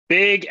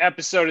Big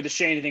episode of the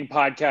Shea Anything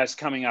Podcast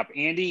coming up.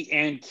 Andy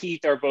and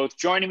Keith are both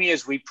joining me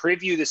as we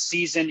preview the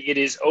season. It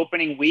is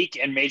opening week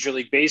in Major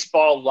League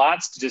Baseball.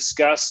 Lots to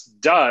discuss.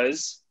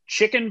 Does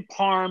chicken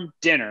parm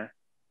dinner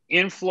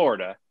in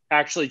Florida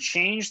actually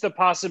change the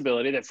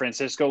possibility that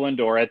Francisco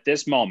Lindor at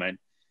this moment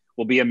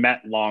will be a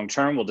Met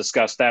long-term? We'll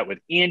discuss that with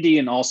Andy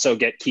and also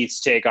get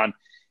Keith's take on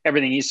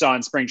everything he saw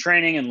in spring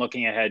training and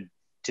looking ahead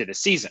to the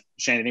season.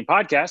 Shea Anything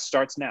Podcast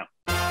starts now.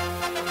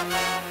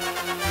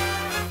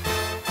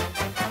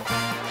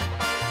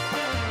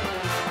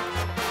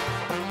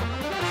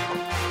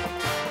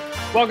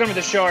 Welcome to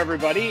the show,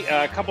 everybody.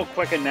 A couple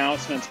quick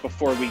announcements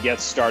before we get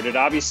started.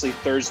 Obviously,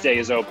 Thursday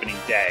is opening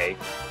day.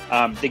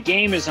 The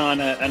game is on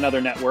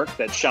another network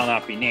that shall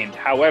not be named.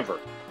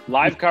 However,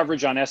 live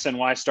coverage on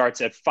SNY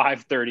starts at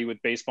 5:30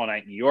 with Baseball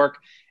Night New York,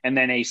 and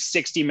then a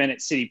 60-minute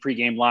City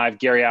pregame live,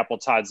 Gary Apple,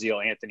 Todd Zeal,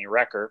 Anthony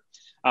Recker.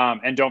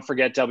 And don't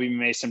forget WB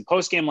Mason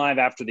postgame live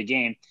after the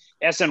game.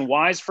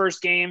 SNY's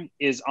first game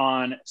is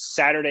on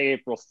Saturday,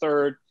 April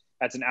 3rd.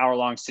 That's an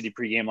hour-long City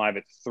pregame live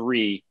at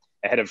 3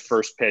 ahead of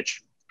first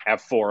pitch at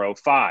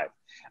 4:05.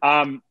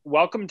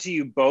 Welcome to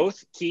you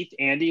both, Keith,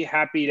 Andy.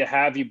 Happy to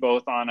have you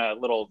both on a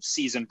little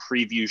season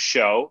preview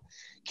show.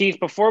 Keith,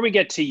 before we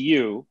get to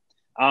you,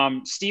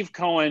 Steve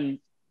Cohen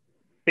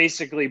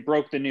basically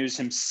broke the news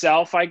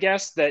himself, I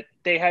guess, that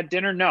they had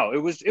dinner. No, it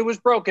was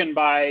broken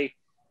by,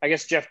 I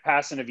guess, Jeff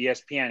Passan of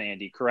ESPN,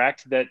 Andy,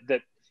 correct? That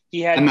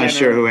he had I'm not dinner.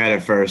 sure who had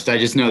it first. I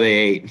just know they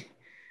ate.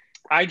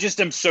 I just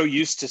am so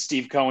used to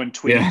Steve Cohen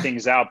tweeting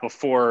things out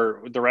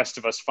before the rest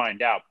of us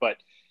find out. But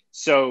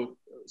so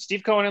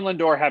Steve Cohen and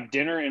Lindor have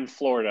dinner in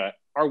Florida.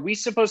 Are we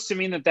supposed to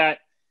mean that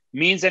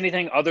means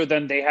anything other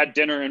than they had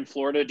dinner in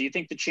Florida? Do you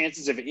think the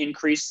chances have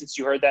increased since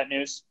you heard that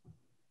news?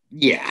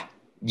 Yeah.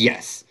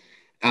 Yes.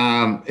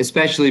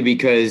 Especially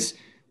because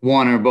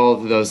one or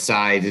both of those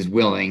sides is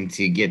willing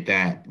to get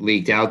that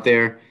leaked out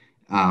there.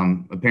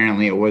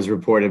 Apparently it was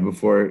reported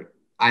before.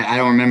 I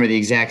don't remember the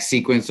exact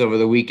sequence over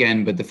the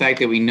weekend, but the fact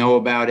that we know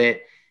about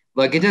it,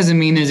 look, it doesn't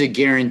mean there's a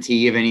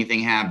guarantee of anything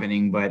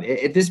happening. But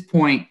at this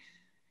point,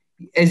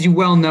 as you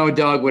well know,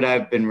 Doug, what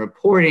I've been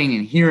reporting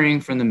and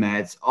hearing from the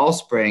Mets all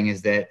spring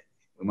is that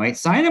we might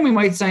sign him, we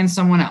might sign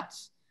someone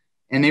else.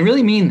 And they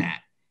really mean that.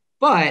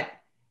 But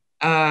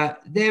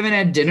they haven't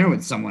had dinner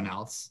with someone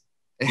else.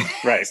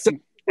 Right. So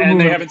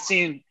and they haven't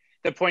seen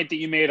the point that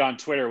you made on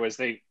Twitter was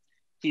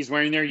he's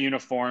wearing their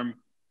uniform.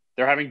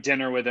 They're having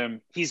dinner with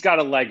him. He's got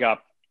a leg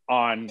up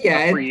on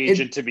a free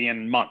agent to be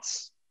in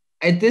months.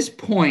 At this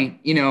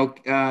point,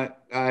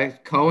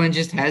 Cohen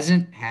just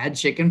hasn't had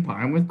chicken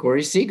parm with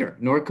Corey Seager,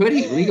 nor could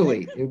he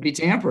legally. It would be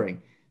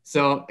tampering.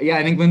 So, yeah,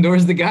 I think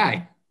Lindor's the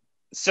guy.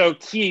 So,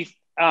 Keith,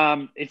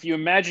 if you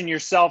imagine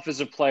yourself as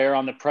a player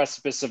on the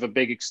precipice of a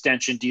big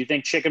extension, do you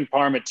think chicken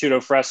parm at Tutto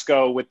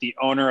Fresco with the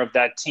owner of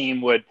that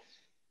team would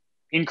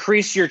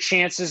increase your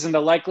chances and the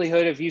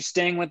likelihood of you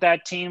staying with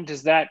that team?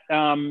 Does that,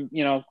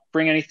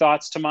 bring any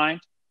thoughts to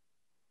mind?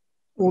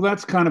 Well,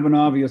 that's kind of an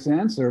obvious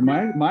answer.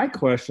 My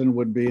question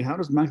would be, how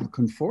does Michael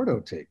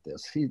Conforto take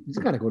this? He's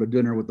got to go to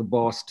dinner with the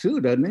boss too,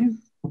 doesn't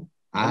he?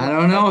 I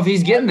don't know if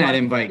he's getting that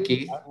invite,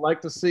 Keith. I'd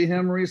like to see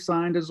him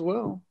re-signed as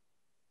well.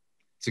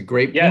 It's a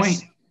great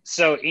point.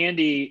 So,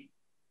 Andy,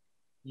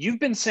 you've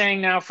been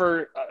saying now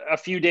for a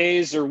few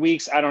days or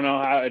weeks, I don't know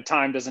how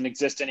time doesn't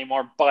exist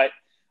anymore, but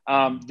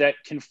that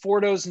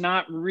Conforto's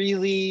not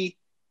really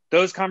 –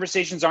 those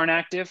conversations aren't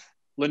active.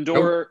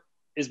 Lindor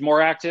is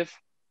more active.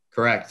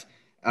 Correct.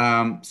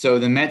 So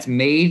the Mets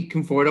made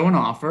Conforto an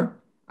offer.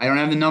 I don't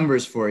have the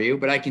numbers for you,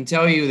 but I can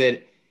tell you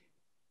that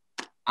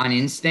on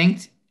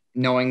instinct,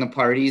 knowing the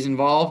parties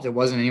involved, it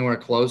wasn't anywhere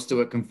close to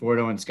what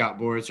Conforto and Scott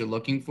Boras are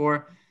looking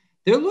for.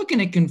 They're looking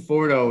at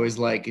Conforto as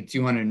like a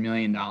 $200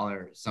 million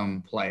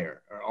some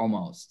player or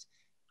almost.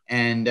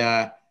 And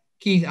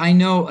Keith, I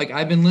know,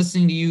 I've been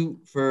listening to you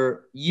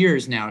for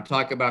years now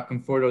talk about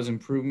Conforto's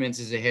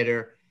improvements as a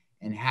hitter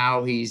and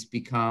how he's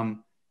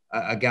become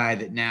a guy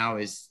that now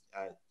is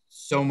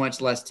so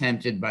much less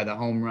tempted by the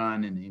home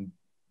run and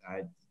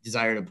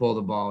desire to pull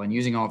the ball and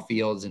using all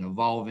fields and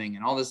evolving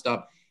and all this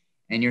stuff.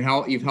 And you've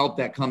helped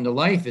that come to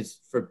life. It's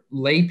for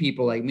lay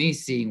people like me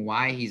seeing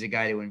why he's a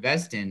guy to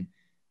invest in.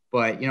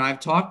 But, I've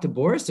talked to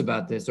Boras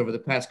about this over the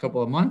past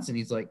couple of months, and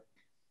he's like,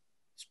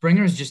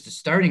 Springer's just a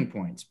starting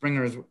point.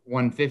 Springer's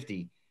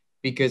 150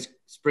 because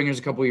Springer's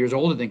a couple of years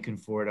older than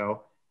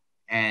Conforto,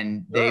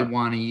 and they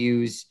want to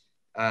use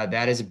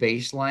that as a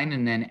baseline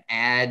and then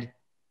add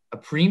a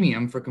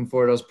premium for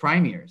Conforto's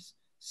prime years.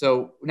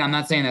 So now I'm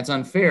not saying that's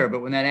unfair,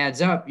 but when that adds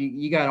up,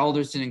 you got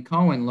Alderson and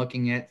Cohen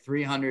looking at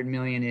 $300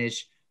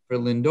 million-ish for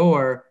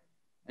Lindor,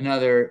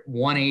 another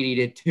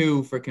 180 to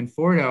 2 for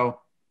Conforto.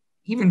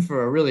 Even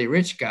for a really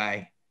rich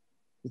guy,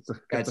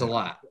 that's a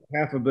lot.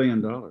 $500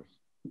 million.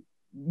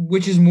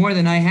 Which is more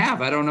than I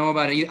have. I don't know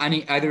about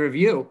either of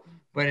you,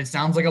 but it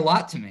sounds like a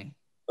lot to me.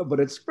 But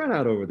it's spread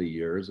out over the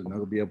years, and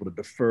they'll be able to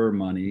defer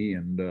money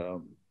and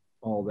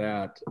all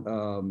that.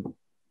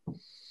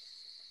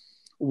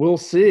 We'll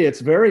see. It's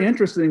very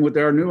interesting with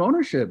our new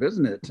ownership,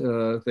 isn't it?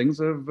 Things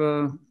have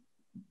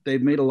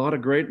they've made a lot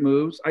of great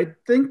moves. I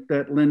think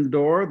that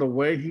Lindor, the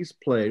way he's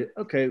played,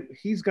 okay,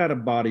 he's got a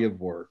body of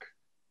work.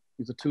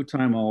 He's a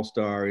two-time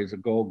All-Star. He's a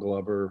Gold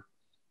Glover.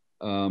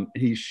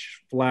 He's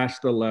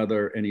flashed the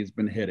leather, and he's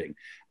been hitting.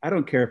 I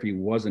don't care if he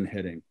wasn't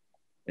hitting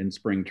in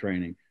spring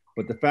training,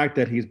 but the fact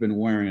that he's been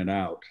wearing it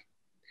out.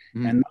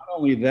 And not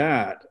only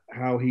that,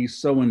 how he's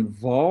so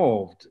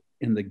involved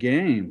in the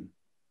game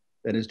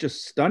that is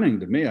just stunning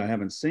to me. I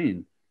haven't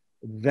seen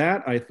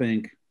that. I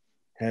think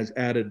has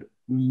added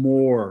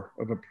more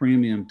of a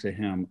premium to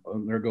him.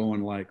 They're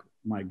going like,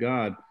 my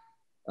God.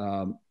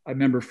 I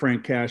remember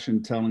Frank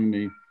Cashin telling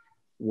me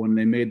when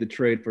they made the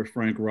trade for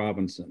Frank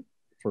Robinson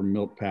for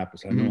Milt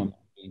Pappas. I know I'm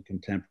being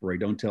contemporary.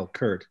 Don't tell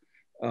Kurt.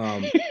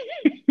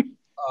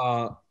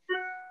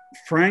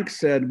 Frank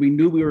said, we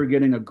knew we were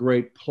getting a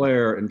great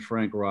player in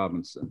Frank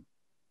Robinson.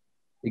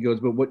 He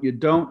goes, but what you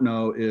don't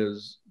know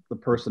is the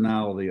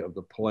personality of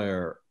the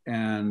player.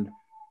 And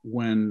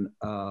when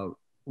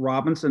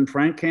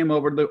Frank came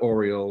over to the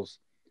Orioles,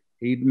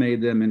 he'd made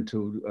them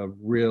into a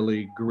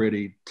really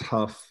gritty,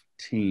 tough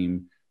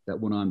team that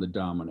went on to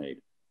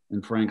dominate.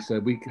 And Frank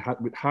said,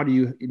 how do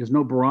you, there's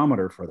no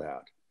barometer for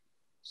that.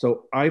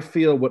 So I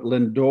feel what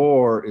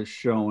Lindor is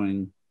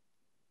showing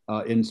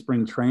in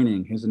spring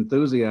training, his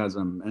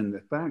enthusiasm and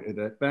the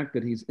fact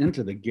that he's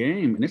into the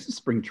game, and this is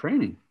spring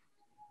training.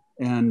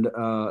 And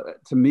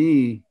to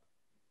me,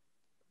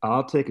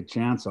 I'll take a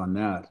chance on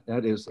that.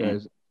 That has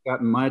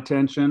gotten my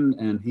attention,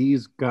 and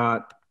he's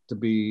got to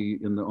be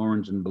in the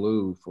orange and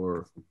blue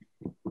for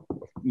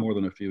more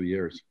than a few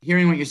years.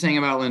 Hearing what you're saying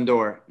about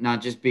Lindor,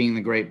 not just being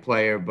the great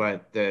player,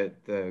 but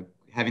the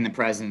having the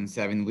presence,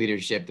 having the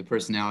leadership, the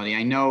personality.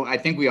 I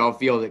think we all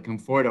feel that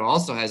Conforto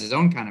also has his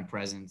own kind of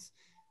presence.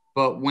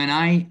 But when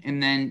I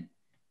am then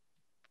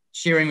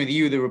sharing with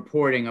you the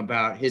reporting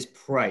about his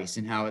price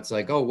and how it's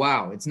like, oh,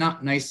 wow, it's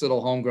not nice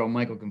little homegrown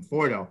Michael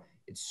Conforto,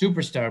 it's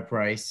superstar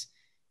price.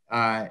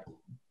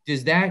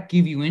 Does that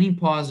give you any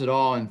pause at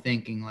all in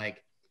thinking, like,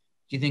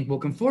 do you think, well,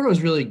 Conforto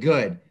is really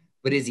good,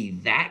 but is he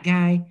that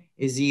guy?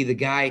 Is he the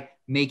guy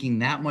making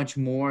that much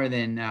more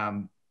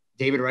than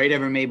David Wright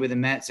ever made with the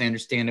Mets? I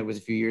understand it was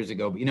a few years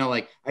ago,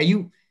 but,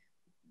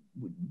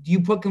 do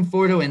you put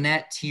Conforto in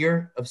that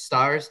tier of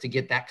stars to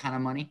get that kind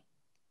of money?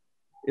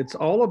 It's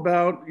all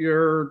about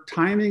your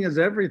timing is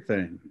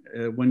everything.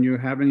 When you're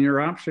having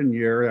your option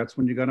year, that's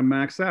when you got to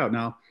max out.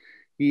 Now,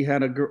 he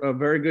had a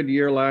very good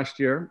year last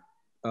year,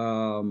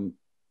 and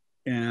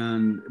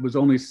it was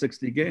only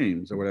 60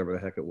 games or whatever the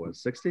heck it was,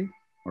 60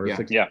 or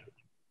 60. Yeah.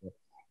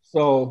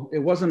 So it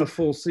wasn't a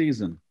full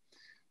season,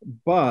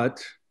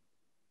 but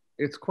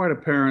it's quite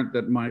apparent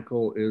that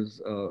Michael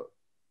is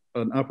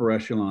an upper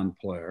echelon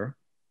player.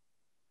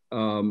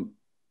 Sometimes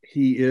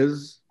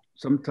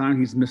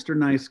he's Mr.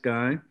 Nice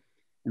Guy,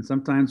 and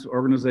sometimes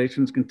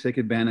organizations can take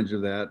advantage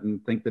of that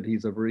and think that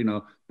he's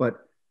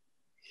but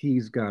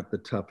he's got the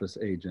toughest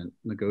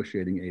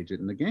negotiating agent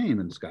in the game,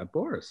 and Scott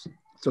Boras.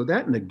 So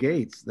that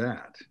negates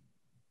that.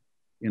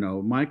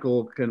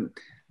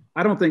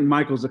 I don't think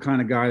Michael's the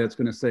kind of guy that's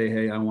going to say,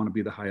 hey, I want to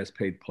be the highest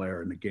paid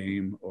player in the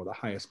game or the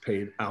highest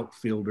paid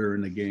outfielder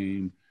in the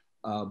game.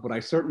 But I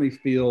certainly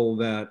feel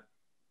that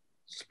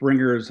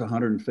Springer's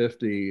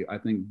 150, I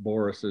think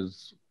Boras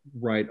is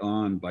right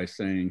on by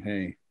saying,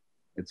 hey,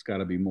 it's got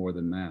to be more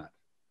than that.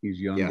 He's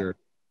younger,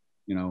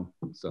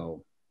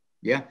 so.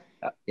 Yeah.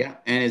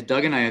 And as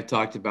Doug and I have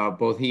talked about,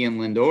 both he and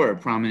Lindor are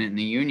prominent in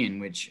the union,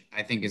 which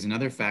I think is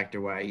another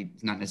factor why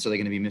he's not necessarily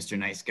going to be Mr.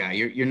 Nice Guy.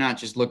 You're not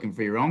just looking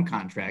for your own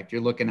contract.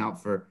 You're looking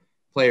out for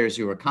players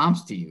who are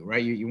comps to you,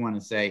 right? You want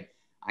to say,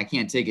 I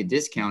can't take a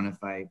discount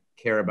if I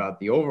care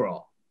about the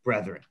overall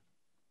brethren.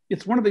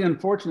 It's one of the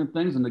unfortunate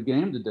things in the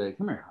game today.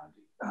 Come here,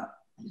 Haji.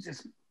 He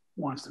just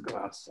wants to go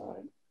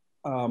outside.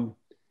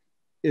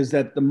 Is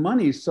that the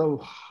money's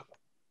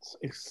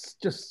it's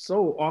just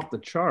so off the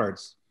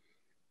charts.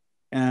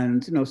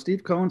 And,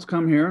 Steve Cohen's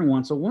come here and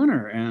wants a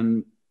winner.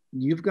 And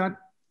you've got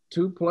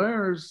two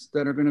players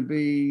that are going to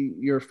be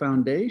your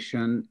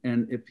foundation.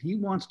 And if he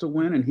wants to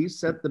win, and he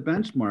set the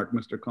benchmark,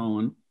 Mr.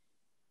 Cohen,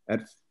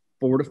 at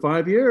 4 to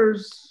 5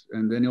 years,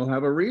 and then you'll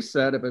have a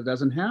reset if it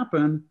doesn't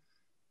happen.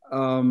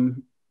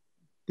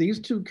 These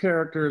two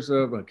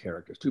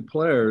two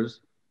players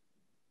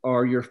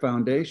are your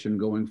foundation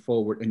going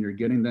forward, and you're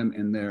getting them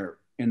in their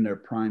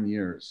prime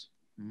years.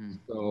 Mm-hmm.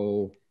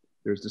 So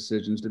there's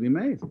decisions to be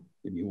made.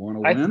 If you want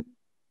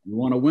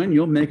to win,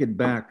 you'll make it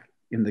back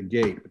in the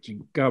gate.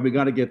 But we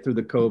got to get through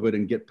the COVID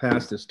and get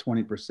past this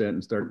 20%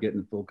 and start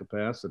getting full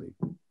capacity.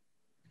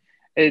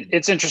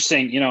 It's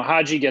interesting.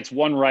 Haji gets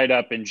one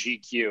write-up in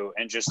GQ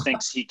and just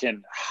thinks he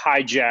can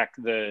hijack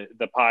the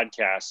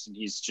podcast. And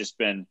he's just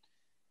been.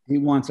 He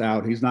wants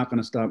out. He's not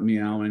going to stop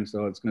meowing,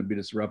 so it's going to be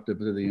disruptive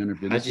to the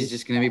interview. Haji's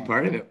just going to be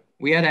part of it.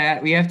 We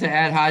have to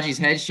add Haji's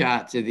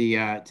headshot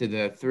to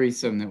the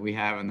threesome that we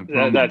have in the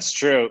promo. That's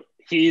true.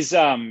 He's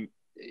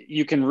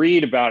you can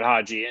read about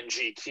Haji in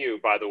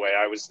GQ, by the way.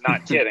 I was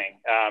not kidding.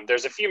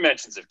 There's a few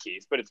mentions of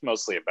Keith, but it's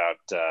mostly about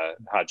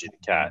Haji the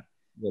cat.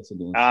 That's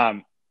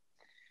a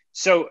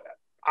So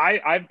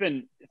I've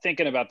been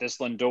thinking about this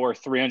Lindor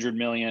 $300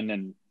 million,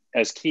 and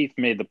as Keith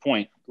made the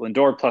point,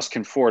 Lindor plus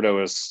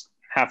Conforto is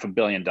 $500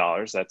 million.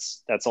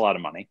 That's a lot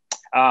of money.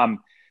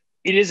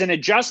 It is an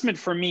adjustment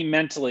for me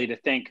mentally to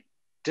think,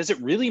 does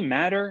it really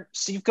matter?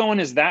 Steve Cohen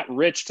is that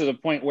rich to the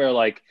point where,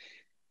 like,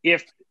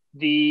 if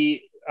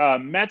the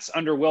Mets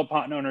under Will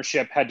Ponton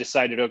ownership had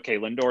decided, okay,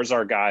 Lindor's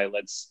our guy.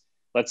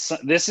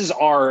 This is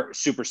our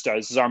superstar.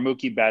 This is our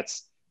Mookie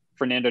Betts,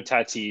 Fernando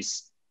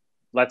Tatis.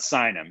 Let's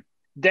sign him.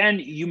 Then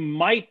you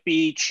might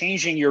be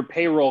changing your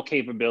payroll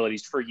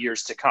capabilities for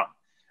years to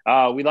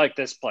come. We like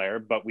this player,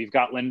 but we've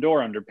got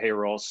Lindor under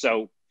payroll,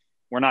 so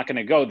we're not going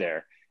to go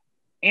there.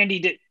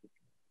 Andy,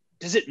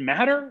 does it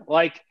matter?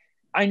 Like,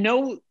 I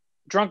know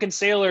drunken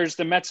sailors,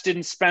 the Mets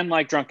didn't spend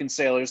like drunken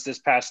sailors this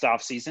past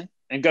offseason,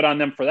 and good on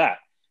them for that.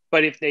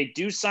 But if they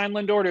do sign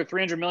Lindor to a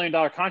 $300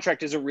 million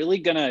contract, is it really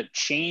going to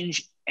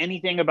change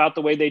anything about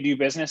the way they do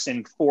business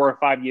in 4 or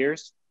 5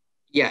 years?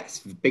 Yes,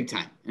 big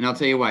time. And I'll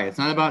tell you why. It's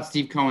not about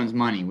Steve Cohen's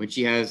money, which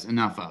he has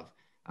enough of.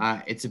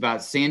 It's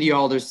about Sandy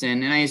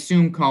Alderson, and I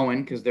assume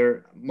Cohen, because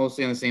they're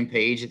mostly on the same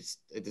page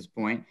at this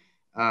point.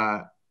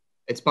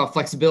 It's about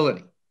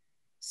flexibility.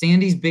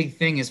 Sandy's big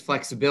thing is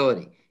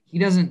flexibility.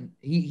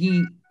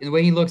 The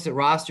way he looks at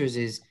rosters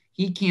is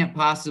he can't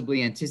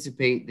possibly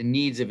anticipate the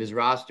needs of his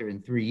roster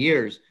in 3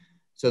 years.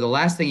 So the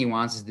last thing he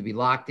wants is to be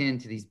locked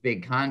into these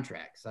big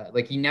contracts.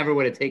 Like, he never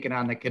would have taken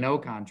on the Cano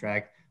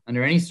contract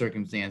under any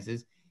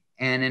circumstances.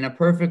 And in a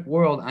perfect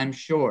world, I'm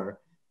sure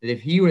that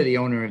if he were the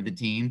owner of the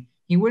team,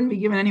 he wouldn't be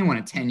giving anyone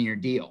a 10-year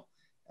deal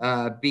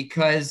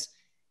because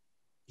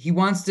he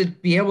wants to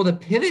be able to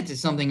pivot to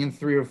something in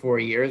 3 or 4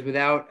 years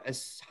without a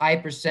high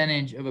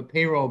percentage of a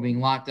payroll being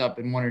locked up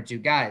in 1 or 2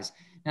 guys.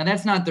 Now,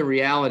 that's not the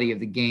reality of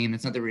the game.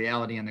 That's not the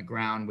reality on the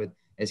ground with,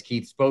 as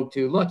Keith spoke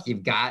to. Look,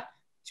 you've got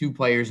 2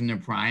 players in their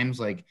primes,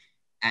 and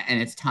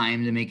it's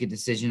time to make a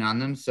decision on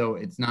them. So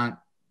it's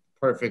not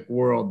perfect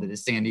world that a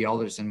Sandy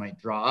Alderson might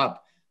draw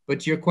up.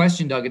 But to your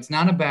question, Doug, it's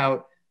not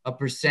about a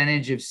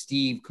percentage of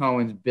Steve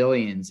Cohen's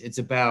billions. It's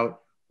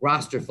about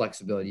roster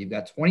flexibility. You've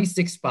got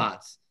 26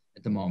 spots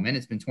at the moment.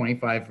 It's been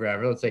 25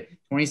 forever. Let's say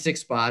 26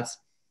 spots.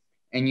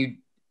 And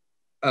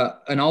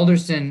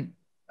Alderson's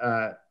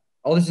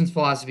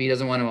philosophy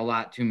doesn't want to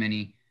allot too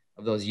many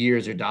of those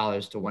years or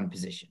dollars to one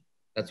position.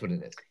 That's what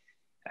it is.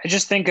 I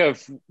just think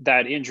of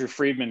that Andrew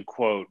Friedman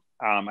quote.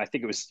 I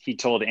think he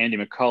told Andy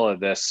McCullough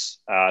this,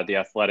 the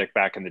Athletic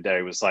back in the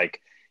day, was like,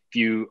 if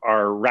you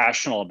are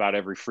rational about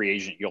every free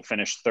agent, you'll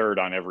finish third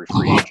on every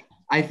free agent.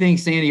 I think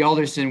Sandy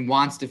Alderson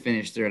wants to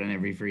finish third on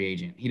every free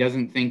agent. He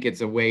doesn't think it's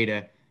a way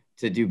to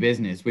do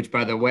business, which,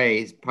 by the way,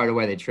 is part of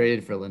why they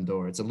traded for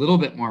Lindor. It's a little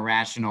bit more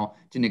rational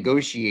to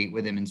negotiate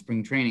with him in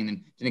spring training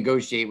than to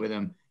negotiate with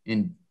him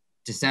in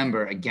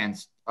December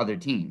against other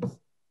teams.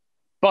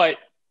 But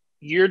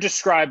you're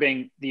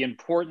describing the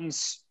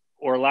importance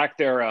or lack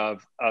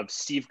thereof of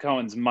Steve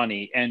Cohen's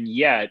money, and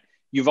yet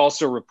you've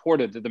also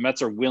reported that the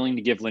Mets are willing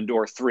to give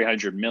Lindor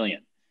 $300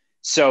 million.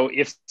 So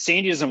if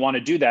Sandy doesn't want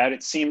to do that,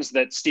 it seems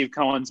that Steve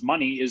Cohen's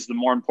money is the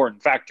more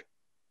important factor.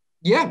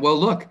 Yeah, well,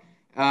 look,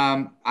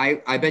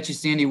 I bet you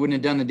Sandy wouldn't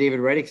have done the David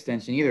Wright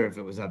extension either if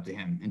it was up to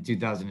him in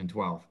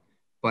 2012.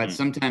 But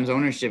sometimes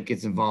ownership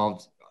gets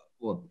involved.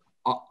 Well,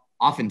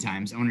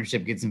 oftentimes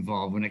ownership gets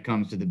involved when it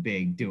comes to the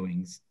big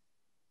doings.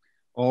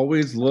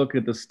 Always look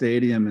at the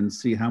stadium and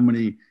see how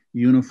many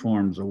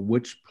uniforms or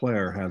which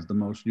player has the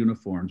most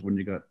uniforms when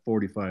you got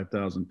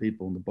 45,000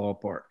 people in the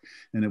ballpark.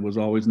 And it was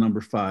always number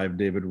 5,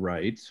 David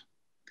Wright.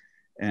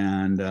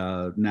 And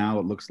now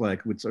it looks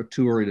like it's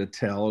too early to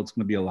tell. It's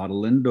going to be a lot of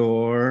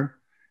Lindor.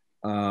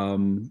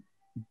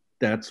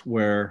 That's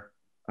where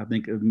I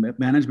think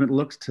management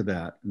looks to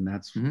that. And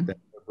that's their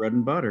bread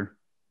and butter.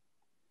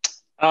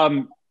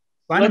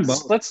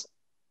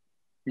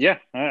 Yeah,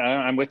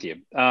 I'm with you.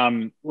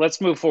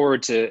 Let's move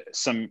forward to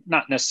some,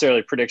 not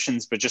necessarily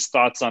predictions, but just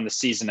thoughts on the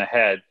season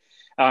ahead.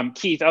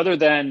 Keith, other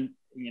than,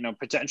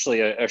 potentially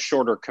a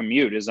shorter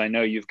commute, as I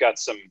know you've got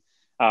some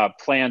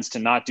plans to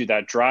not do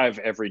that drive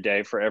every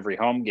day for every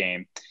home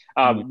game.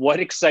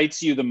 What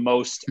excites you the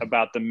most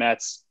about the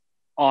Mets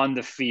on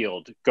the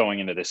field going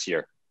into this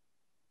year?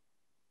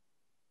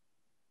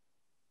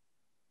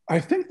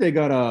 I think they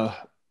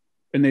got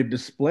and they've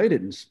displayed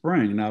it in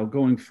spring. Now,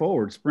 going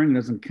forward, spring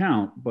doesn't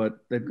count, but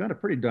they've got a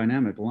pretty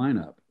dynamic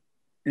lineup.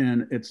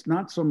 And it's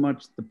not so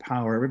much the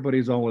power.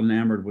 Everybody's all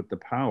enamored with the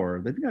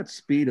power. They've got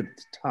speed at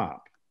the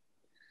top.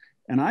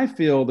 And I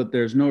feel that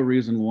there's no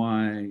reason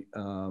why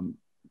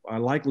I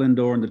like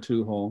Lindor in the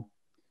 2-hole.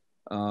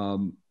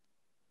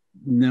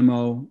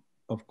 Nimmo,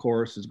 of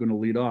course, is going to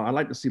lead off. I'd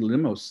like to see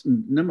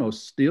Nimmo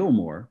steal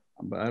more,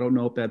 but I don't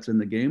know if that's in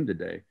the game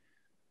today.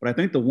 But I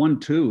think the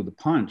 1-2, the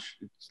punch,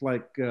 it's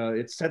like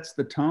it sets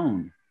the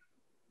tone.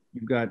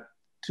 You've got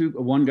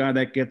one guy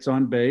that gets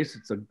on base.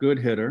 It's a good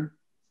hitter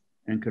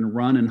and can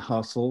run and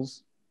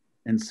hustles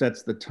and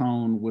sets the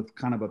tone with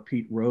kind of a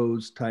Pete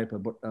Rose type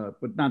of,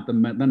 but not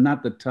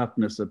the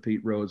toughness of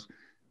Pete Rose,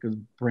 because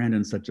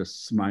Brandon's such a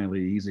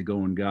smiley,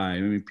 easygoing guy. I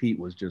mean, Pete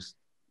was just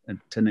a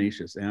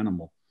tenacious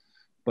animal.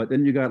 But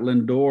then you got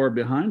Lindor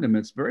behind him.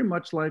 It's very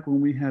much like when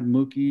we had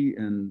Mookie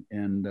and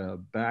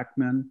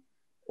Backman,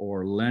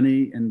 or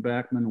Lenny and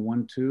Backman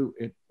 1-2,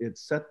 it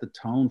set the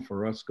tone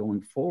for us going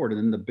forward.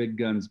 And then the big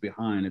guns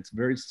behind. It's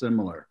very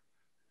similar.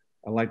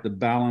 I like the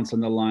balance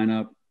in the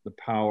lineup, the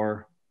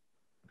power,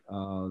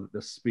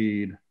 the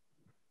speed.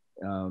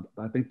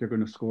 I think they're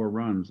going to score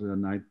runs,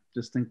 and I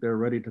just think they're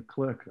ready to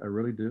click. I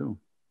really do.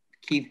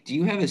 Keith, do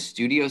you have a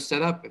studio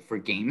set up for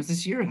games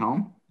this year at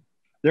home?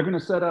 They're going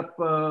to set up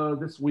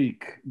this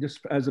week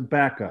just as a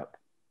backup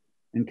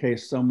in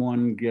case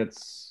someone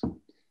gets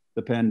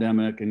the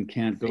pandemic and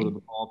can't go to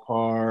the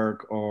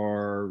ballpark,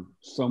 or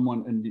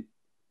someone. And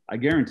I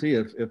guarantee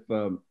if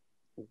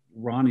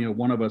Ronnie or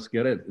one of us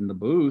get it in the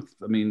booth,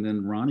 I mean,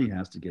 then Ronnie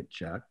has to get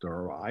checked,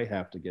 or I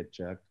have to get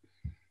checked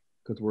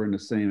because we're in the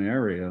same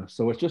area.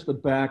 So it's just a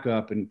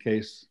backup in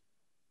case,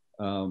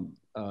 and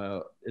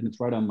it's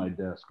right on my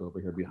desk over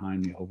here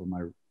behind me, over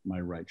my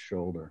right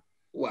shoulder.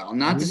 Well,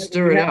 not to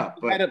stir it up,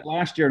 but I had it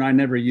last year and I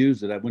never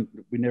used it.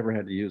 We never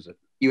had to use it.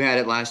 You had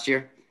it last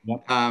year?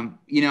 Yep.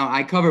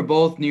 I cover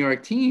both New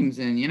York teams,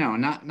 and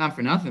not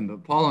for nothing,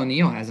 but Paul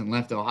O'Neill hasn't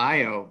left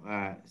Ohio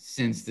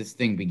since this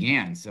thing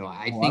began. So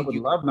I think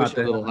you could push a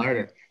little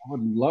harder. I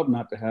would love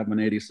not to have an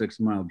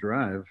 86-mile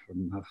drive.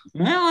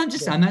 Well, I'm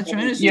not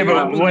trying to. Yeah, but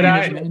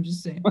I'm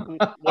just saying.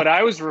 What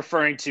I was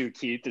referring to,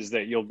 Keith, is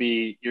that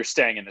you're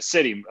staying in the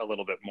city a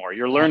little bit more.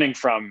 You're learning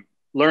from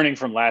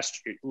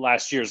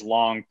last year's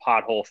long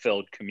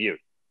pothole-filled commute.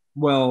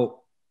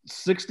 Well,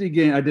 60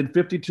 games. I did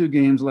 52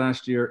 games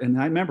last year,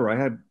 and I remember I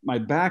had my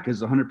back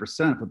is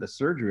 100% with the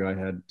surgery I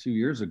had 2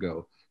 years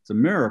ago. It's a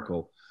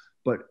miracle,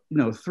 but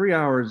 3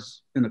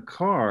 hours in a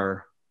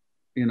car,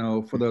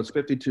 for those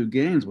 52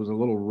 games was a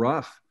little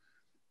rough.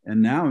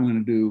 And now I'm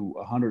going to do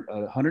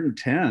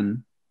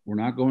 110. We're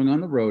not going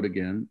on the road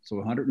again, so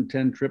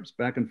 110 trips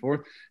back and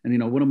forth.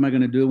 And what am I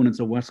going to do when it's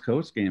a West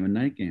Coast game, a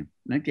night game?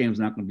 Night game's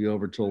not going to be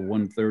over till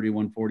 1:30,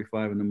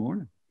 1:45 in the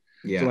morning.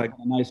 Yeah. So I got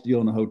a nice deal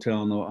in the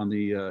hotel on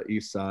the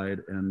east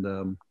side,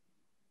 and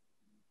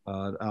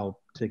I'll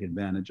take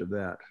advantage of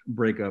that,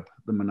 break up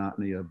the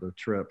monotony of the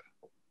trip.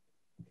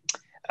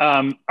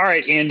 All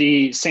right,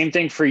 Andy, same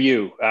thing for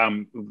you.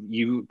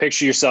 You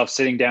picture yourself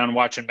sitting down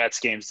watching Mets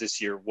games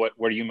this year. What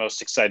are you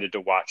most excited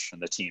to watch from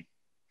the team?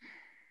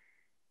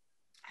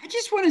 I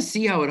just want to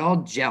see how it all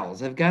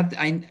gels.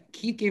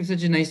 Keith gave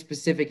such a nice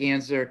specific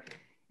answer,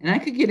 and I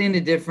could get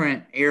into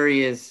different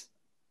areas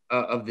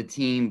of the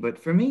team. But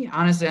for me,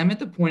 honestly, I'm at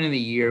the point of the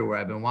year where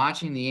I've been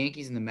watching the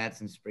Yankees and the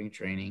Mets in spring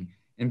training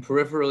and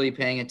peripherally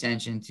paying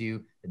attention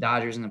to the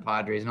Dodgers and the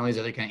Padres and all these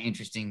other kind of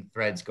interesting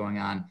threads going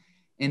on.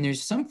 And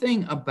there's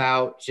something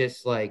about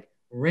just like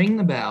ring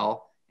the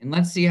bell and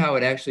let's see how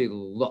it actually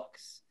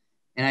looks.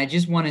 And I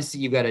just want to see,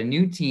 you've got a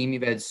new team.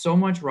 You've had so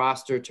much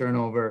roster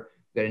turnover.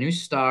 You've got a new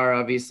star,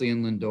 obviously,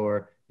 in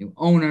Lindor, new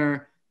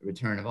owner, the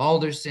return of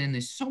Alderson.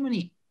 There's so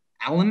many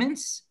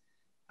elements.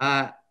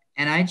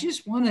 And I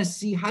just want to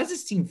see, how does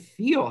this team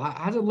feel?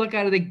 How does it look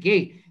out of the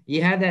gate?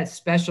 You have that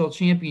special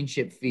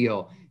championship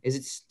feel.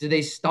 Do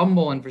they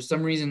stumble and for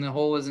some reason the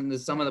whole isn't the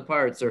sum of the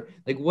parts? Or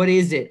like, what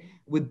is it?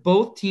 With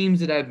both teams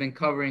that I've been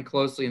covering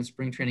closely in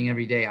spring training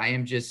every day, I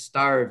am just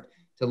starved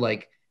to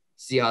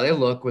see how they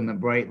look when the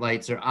bright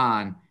lights are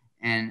on.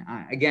 And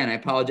again, I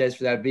apologize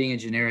for that being a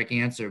generic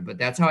answer, but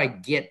that's how I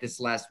get this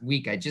last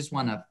week. I just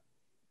want to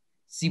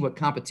see what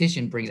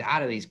competition brings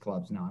out of these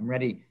clubs now. I'm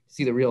ready to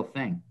see the real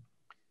thing.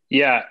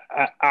 Yeah,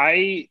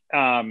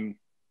 I'm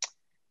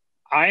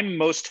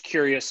most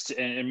curious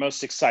and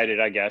most excited,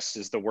 I guess,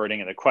 is the wording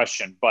of the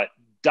question. But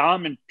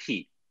Dom and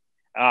Pete,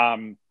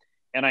 and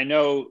I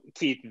know,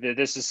 Keith, that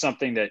this is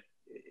something that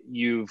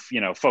you've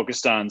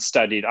focused on,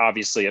 studied,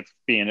 obviously, of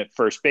being at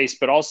first base,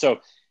 but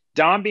also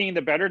Dom being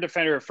the better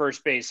defender at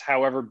first base,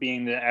 however,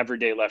 being the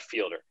everyday left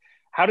fielder.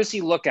 How does he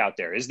look out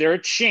there? Is there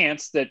a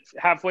chance that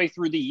halfway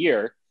through the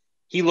year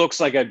he looks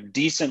like a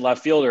decent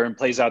left fielder and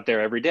plays out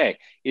there every day?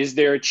 Is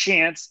there a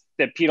chance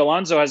that Pete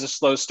Alonso has a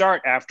slow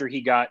start after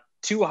he got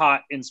too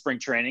hot in spring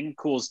training,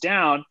 cools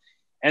down,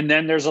 and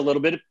then there's a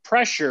little bit of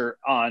pressure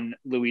on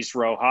Luis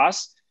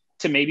Rojas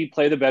to maybe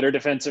play the better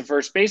defensive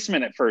first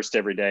baseman at first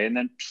every day, and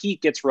then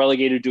Pete gets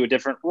relegated to a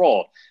different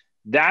role?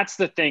 That's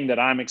the thing that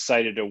I'm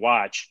excited to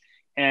watch.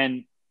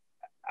 And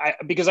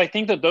because I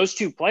think that those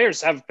two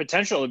players have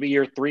potential to be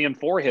your 3 and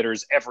 4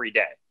 hitters every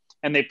day,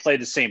 and they play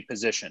the same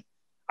position.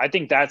 I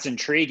think that's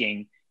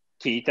intriguing,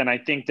 Keith. And I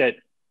think that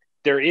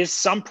there is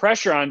some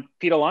pressure on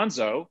Pete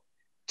Alonso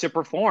to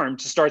perform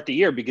to start the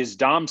year because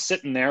Dom's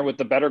sitting there with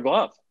the better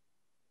glove.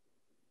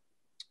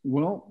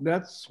 Well,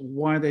 that's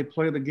why they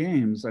play the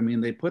games. I mean,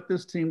 they put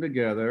this team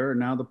together.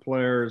 Now the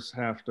players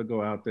have to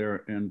go out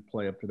there and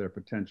play up to their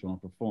potential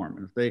and perform.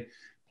 And if they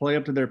play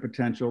up to their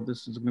potential,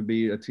 this is going to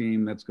be a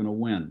team that's going to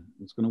win.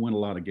 It's going to win a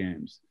lot of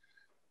games.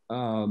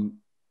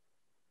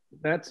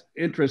 That's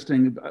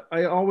interesting.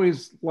 I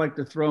always like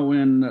to throw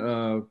in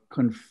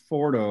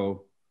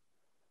Conforto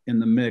in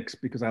the mix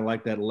because I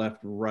like that left,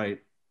 right,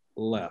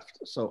 left.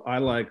 So I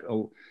like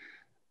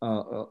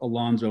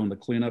Alonso in the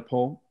cleanup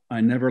hole.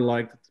 I never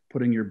liked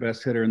putting your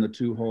best hitter in the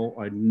 2 hole.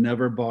 I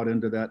never bought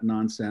into that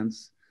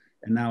nonsense.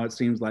 And now it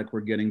seems like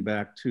we're getting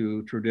back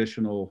to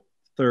traditional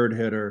third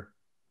hitter,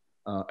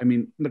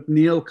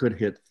 McNeil could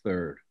hit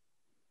third,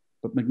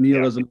 but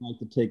McNeil doesn't like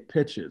to take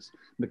pitches.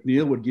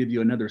 McNeil would give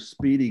you another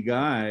speedy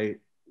guy,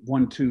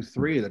 1, 2,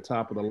 3 at the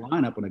top of the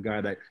lineup, and a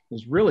guy that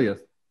is really a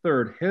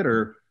third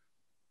hitter,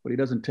 but he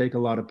doesn't take a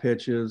lot of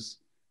pitches.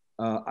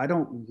 I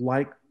don't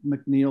like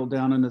McNeil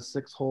down in the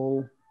 6th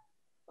hole.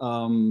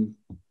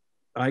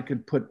 I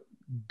could put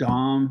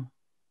Dom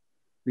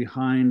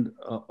behind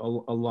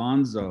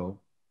Alonso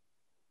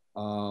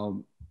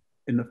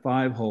in the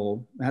 5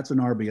 hole. That's an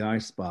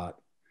RBI spot.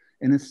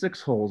 And the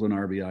 6 hole's an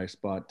RBI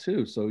spot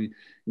too. So,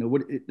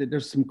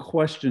 there's some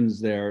questions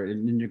there.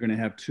 And then you're going to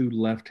have 2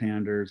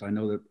 left-handers. I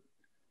know that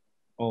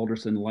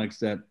Alderson likes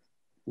that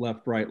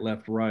left,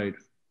 right.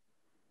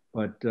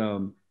 But,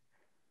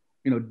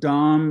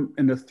 Dom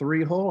in the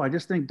 3 hole, I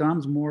just think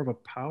Dom's more of a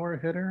power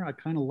hitter. I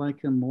kind of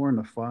like him more in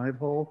the 5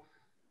 hole.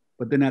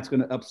 But then that's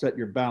going to upset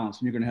your balance.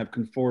 And you're going to have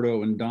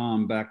Conforto and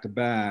Dom back to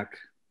back.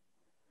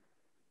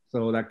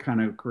 So that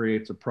kind of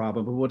creates a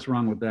problem. But what's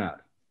wrong with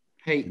that?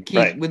 Hey,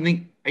 Keith,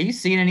 are you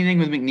seeing anything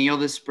with McNeil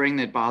this spring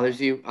that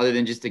bothers you other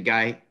than just a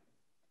guy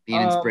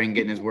being in spring,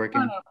 getting his work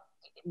in?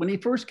 When he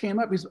first came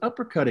up, he's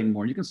uppercutting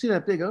more. You can see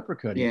that big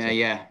uppercut. Yeah.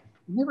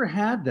 He never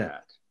had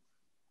that.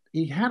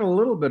 He had a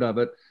little bit of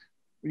it.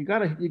 You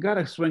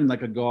gotta swing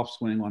like a golf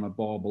swing on a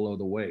ball below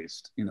the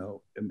waist, and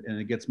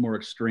it gets more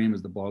extreme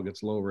as the ball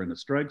gets lower in the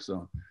strike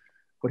zone.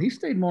 But he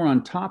stayed more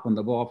on top on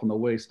the ball from the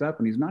waist up,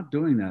 and he's not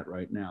doing that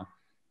right now.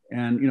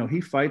 And,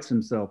 he fights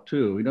himself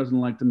too. He doesn't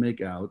like to make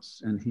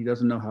outs, and he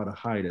doesn't know how to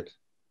hide it.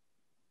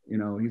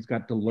 He's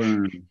got to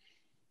learn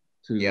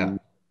to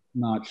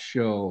not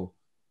show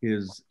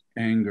his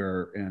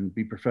anger and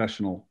be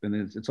professional. And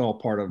it's all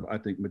part of, I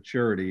think,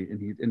 maturity.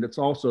 And it's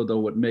also, though,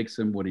 what makes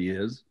him what he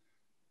is,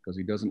 because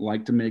he doesn't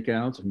like to make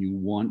outs, and you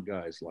want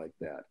guys like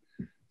that.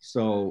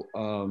 So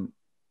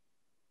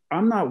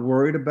I'm not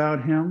worried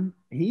about him.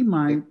 He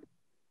might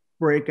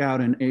break out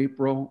in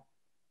April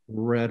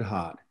red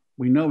hot.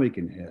 We know he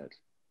can hit.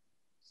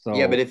 So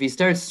yeah, but if he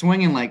starts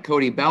swinging like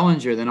Cody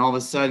Bellinger, then all of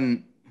a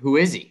sudden, who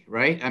is he,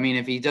 right? I mean,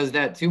 if he does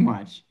that too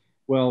much.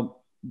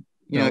 Well,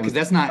 because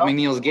that's not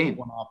McNeil's game.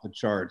 Went off the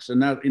charts,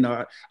 and that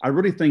I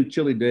really think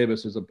Chili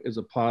Davis is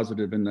a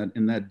positive in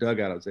that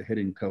dugout as a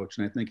hitting coach,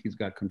 and I think he's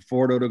got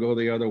Conforto to go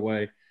the other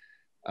way.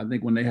 I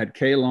think when they had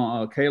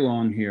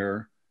K-Long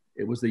here,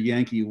 it was the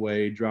Yankee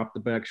way: drop the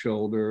back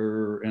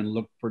shoulder and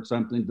look for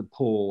something to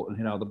pull and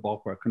hit out of the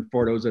ballpark.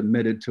 Conforto's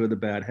admitted to the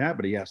bad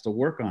habit; he has to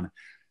work on it.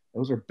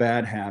 Those are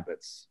bad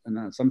habits,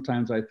 and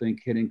sometimes I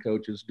think hitting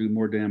coaches do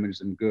more damage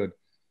than good.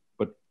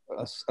 But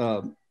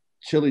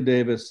Chili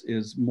Davis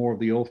is more of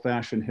the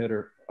old-fashioned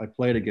hitter. I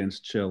played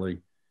against Chili,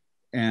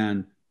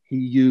 and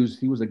he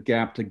was a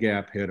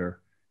gap-to-gap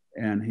hitter,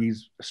 and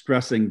he's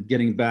stressing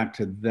getting back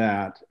to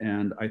that.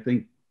 And I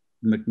think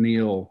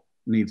McNeil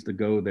needs to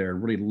go there,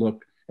 really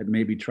look at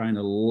maybe trying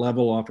to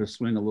level off his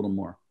swing a little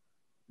more.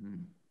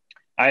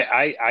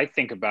 I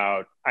think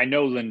about, I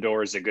know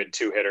Lindor is a good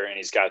 2-hitter and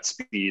he's got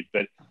speed,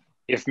 but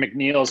if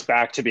McNeil's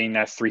back to being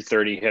that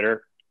 330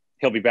 hitter,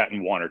 he'll be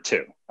batting 1 or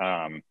 2.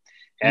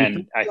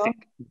 And I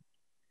think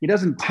he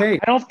doesn't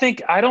take.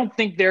 I don't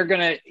think they're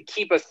going to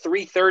keep a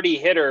 330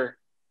 hitter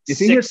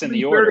 6 in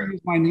the order.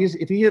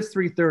 If he hits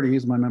 330,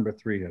 he's my number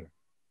 3 hitter.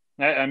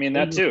 I mean,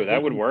 that too.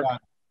 That would work.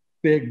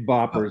 Big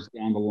boppers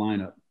down the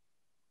lineup.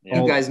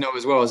 You guys know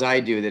as well as I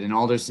do that an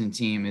Alderson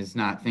team is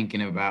not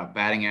thinking about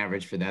batting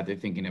average for that. They're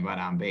thinking about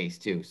on base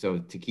too. So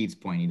to Keith's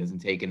point, he doesn't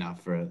take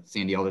enough for a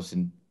Sandy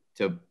Alderson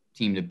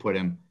team to put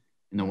him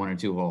in the 1 or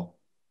 2 hole,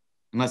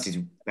 unless his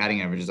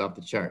batting average is off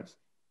the charts.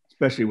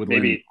 Especially with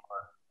maybe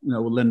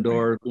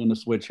Lindor being a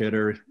switch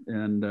hitter,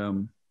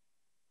 and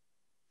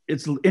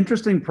it's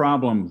interesting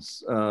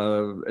problems.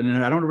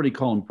 And I don't really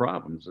call them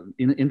problems.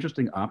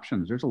 Interesting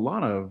options. There's a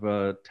lot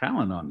of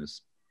talent on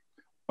this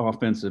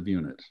offensive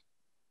unit.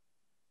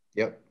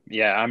 Yep.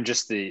 Yeah, I'm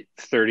just the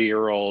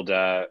 30-year-old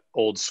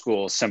old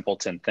school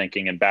simpleton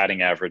thinking in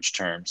batting average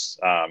terms.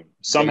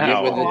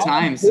 Somehow with the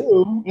times,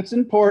 it's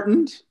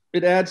important.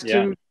 It adds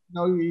to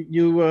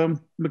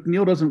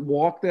McNeil doesn't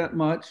walk that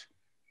much,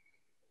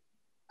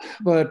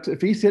 but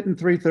if he's hitting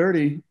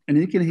 330 and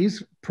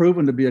he's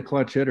proven to be a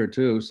clutch hitter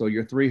too. So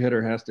your 3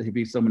 hitter has to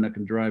be someone that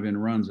can drive in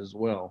runs as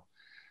well.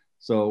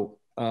 So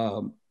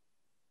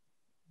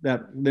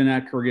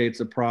that creates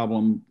a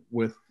problem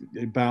with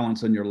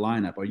balance in your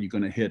lineup. Are you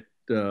going to hit?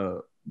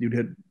 You'd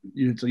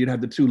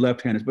have the 2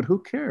 left-handers, but who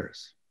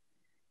cares?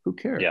 Who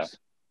cares? Yeah.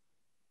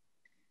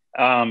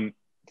 All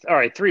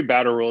right, 3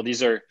 batter rule.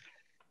 These are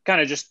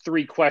kind of just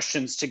 3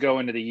 questions to go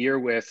into the year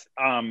with.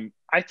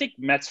 I think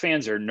Mets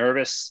fans are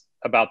nervous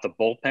about the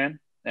bullpen,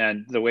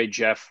 and the way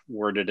Jeff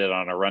worded it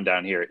on a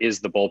rundown here, is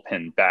the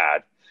bullpen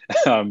bad?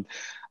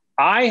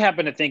 I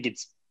happen to think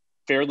it's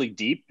fairly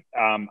deep.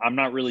 I'm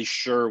not really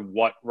sure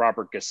what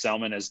Robert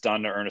Gesellman has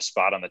done to earn a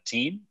spot on the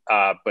team,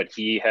 but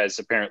he has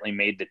apparently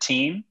made the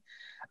team.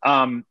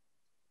 And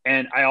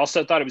I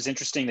also thought it was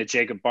interesting that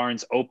Jacob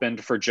Barnes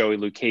opened for Joey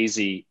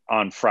Lucchesi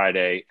on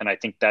Friday, and I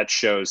think that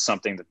shows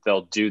something that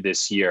they'll do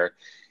this year.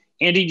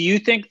 Andy, do you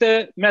think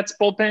the Mets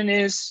bullpen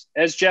is,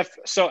 as Jeff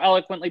so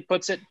eloquently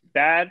puts it,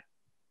 bad?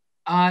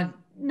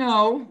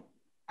 No,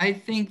 I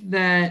think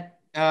that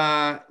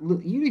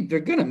they're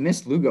going to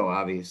miss Lugo,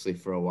 obviously,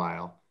 for a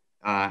while.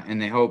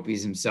 And they hope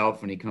he's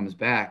himself when he comes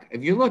back.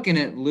 If you're looking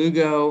at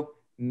Lugo,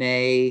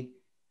 May,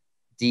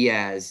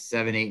 Diaz,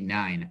 7, 8,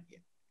 9,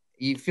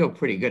 you feel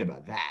pretty good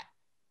about that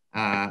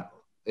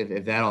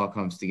if that all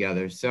comes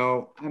together.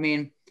 So, I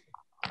mean,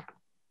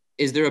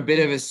 is there a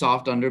bit of a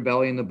soft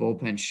underbelly in the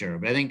bullpen? Sure.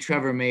 But I think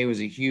Trevor May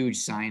was a huge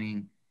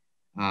signing.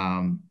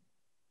 I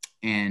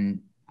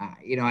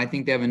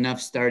think they have enough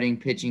starting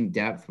pitching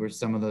depth where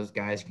some of those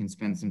guys can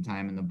spend some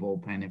time in the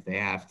bullpen if they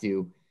have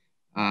to.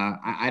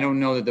 I don't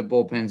know that the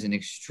bullpen's an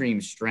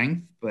extreme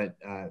strength, but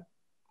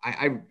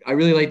I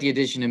really like the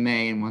addition of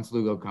May. And once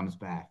Lugo comes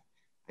back,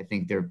 I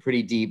think they're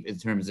pretty deep in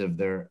terms of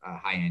their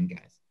high-end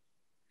guys.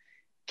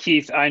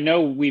 Keith, I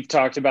know we've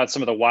talked about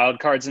some of the wild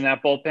cards in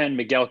that bullpen,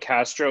 Miguel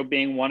Castro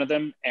being one of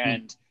them.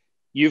 And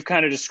you've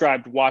kind of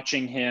described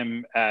watching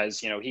him as,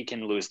 he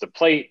can lose the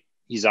plate.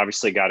 He's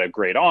obviously got a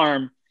great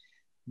arm,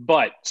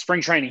 but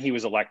spring training, he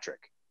was electric.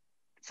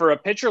 For a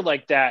pitcher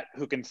like that,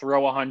 who can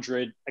throw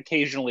 100,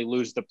 occasionally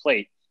lose the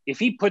plate, if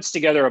he puts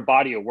together a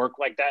body of work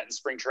like that in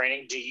spring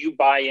training, do you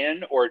buy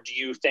in, or do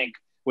you think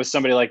with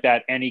somebody like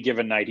that, any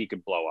given night he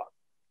could blow up?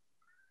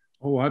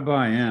 Oh, I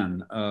buy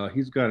in.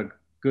 He's got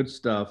good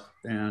stuff,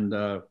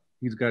 and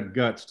he's got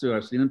guts too.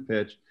 I've seen him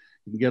pitch.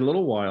 He can get a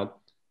little wild,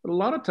 but a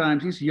lot of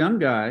times he's a young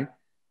guy.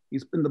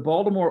 He's been the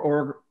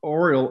Baltimore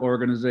Oriole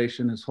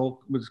organization his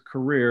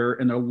career,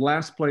 and the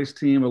last place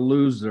team, a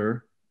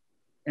loser.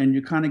 And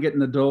you kind of get in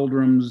the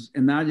doldrums,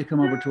 and now you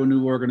come over to a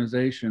new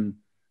organization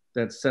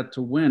that's set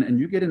to win, and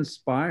you get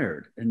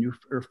inspired, and your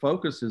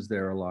focus is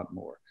there a lot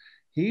more.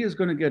 He is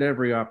going to get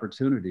every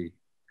opportunity.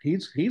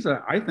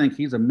 I think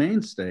he's a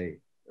mainstay,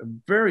 a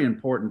very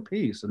important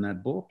piece in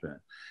that bullpen.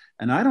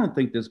 And I don't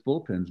think this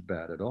bullpen's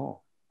bad at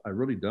all. I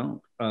really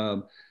don't.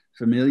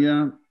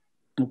 Familia,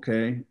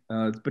 okay.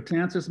 Is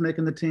Betances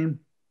making the team,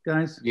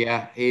 guys?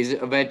 Yeah,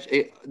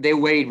 they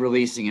weighed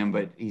releasing him,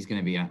 but he's going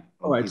to be on.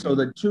 All right, so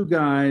the two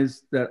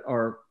guys that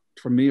are,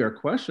 for me, are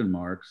question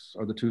marks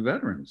are the two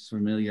veterans,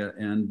 Familia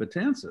and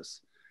Betances.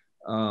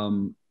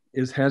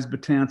 Has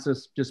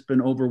Betances just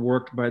been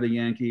overworked by the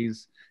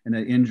Yankees and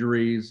the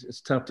injuries? It's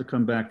tough to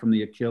come back from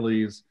the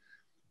Achilles.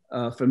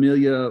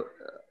 Familia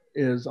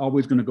is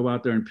always going to go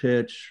out there and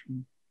pitch,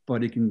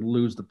 but he can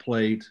lose the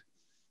plate.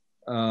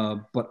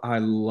 But I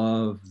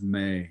love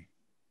May.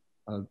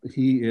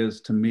 He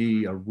is, to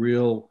me, a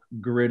real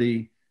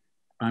gritty,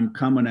 I'm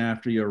coming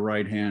after you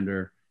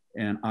right-hander,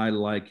 and I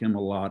like him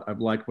a lot.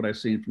 I've liked what I've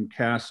seen from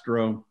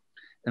Castro,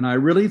 and I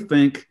really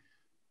think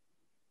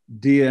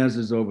Diaz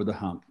is over the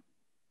hump.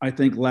 I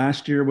think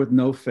last year with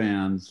no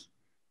fans,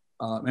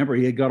 remember,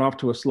 he had got off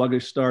to a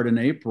sluggish start in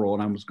April,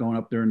 and I was going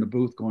up there in the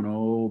booth going,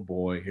 oh,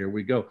 boy, here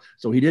we go.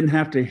 So he didn't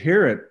have to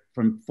hear it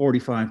from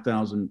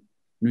 45,000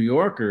 New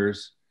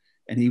Yorkers,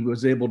 and he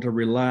was able to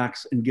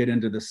relax and get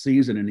into the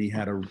season, and he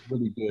had a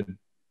really good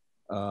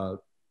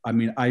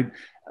I'm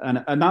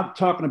not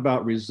talking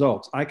about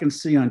results. I can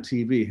see on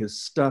TV his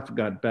stuff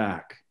got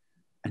back,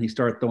 and he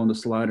started throwing the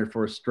slider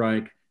for a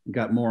strike and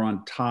got more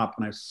on top,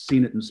 and I've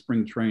seen it in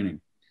spring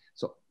training.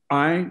 So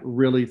I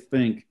really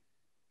think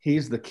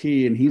he's the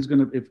key, and he's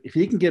going to, if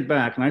he can get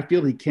back, and I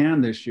feel he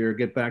can this year,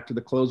 get back to the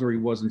closer he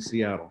was in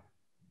Seattle,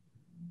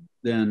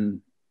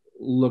 then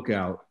look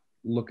out.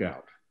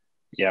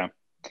 Yeah.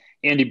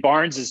 Andy,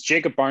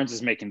 Jacob Barnes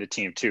is making the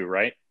team too,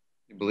 right?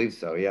 I believe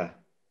so, yeah.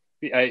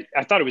 I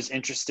thought it was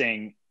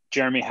interesting.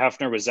 Jeremy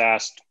Hefner was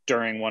asked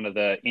during one of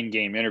the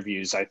in-game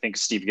interviews, I think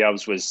Steve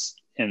Gubbs was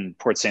in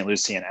Port St.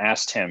 Lucie, and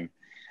asked him,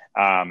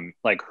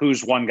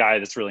 who's one guy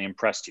that's really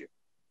impressed you?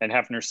 And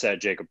Hefner said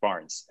Jacob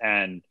Barnes.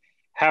 And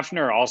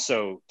Hefner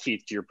also,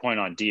 Keith, to your point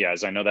on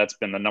Diaz, I know that's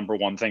been the number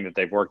one thing that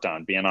they've worked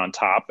on, being on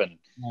top. And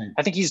right.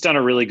 I think he's done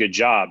a really good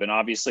job. And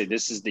obviously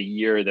this is the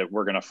year that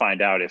we're going to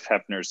find out if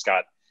Hefner's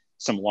got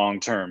some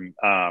long-term,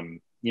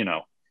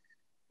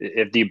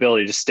 if the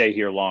ability to stay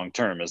here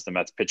long-term as the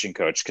Mets pitching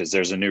coach, because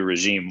there's a new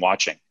regime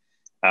watching.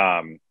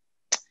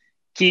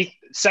 Keith,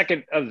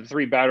 second of the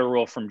three batter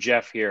rule from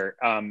Jeff here.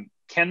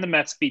 Can the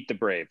Mets beat the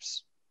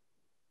Braves?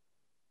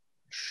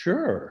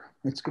 Sure.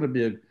 It's going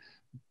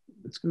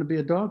to be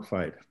a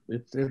dogfight.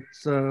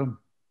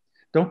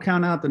 Don't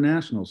count out the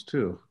Nationals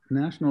too.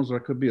 Nationals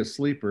could be a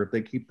sleeper if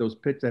they keep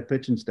that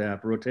pitching staff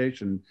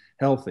rotation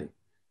healthy.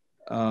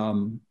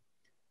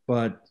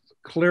 But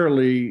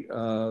clearly,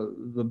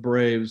 the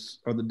Braves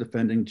are the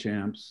defending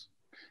champs.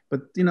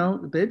 But,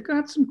 they've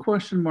got some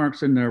question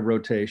marks in their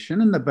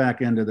rotation, in the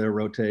back end of their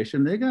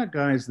rotation. They got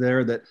guys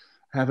there that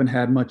haven't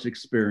had much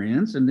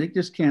experience, and they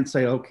just can't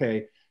say,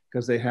 okay,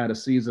 because they had a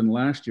season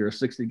last year, a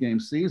 60-game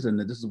season,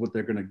 that this is what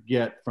they're going to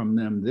get from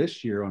them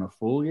this year on a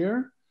full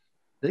year.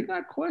 They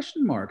got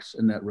question marks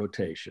in that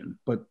rotation.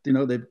 But,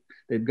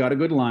 they've got a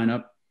good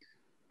lineup,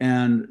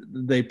 and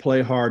they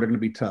play hard. They're going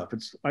to be tough.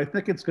 I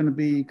think it's going to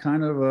be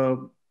kind of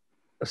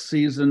a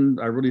season.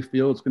 I really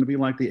feel it's going to be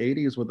like the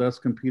 80s with us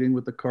competing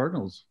with the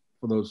Cardinals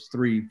for those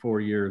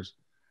 3-4 years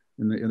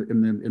in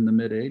the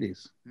mid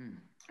 80s.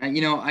 And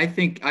I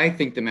think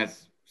the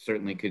Mets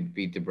certainly could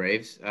beat the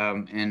Braves.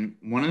 And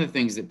one of the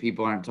things that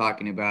people aren't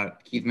talking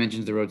about, Keith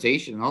mentions the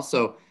rotation, and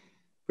also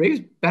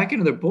Braves back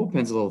into their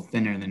bullpen's a little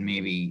thinner than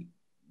maybe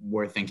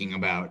we're thinking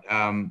about.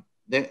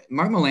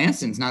 Mark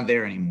Melancon's not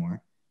there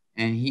anymore,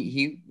 and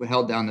he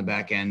held down the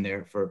back end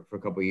there for a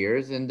couple of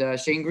years. And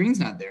Shane Green's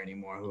not there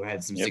anymore, who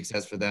had some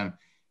success for them.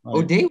 Oh,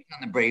 O'Day was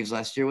on the Braves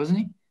last year, wasn't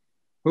he?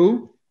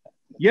 Who?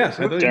 Yes,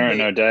 Darren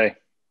O'Day.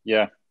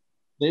 Yeah.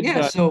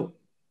 So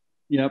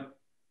yep.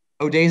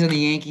 O'Day's on the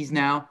Yankees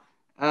now.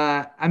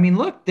 I mean,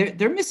 look,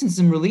 they're missing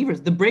some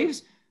relievers. The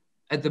Braves,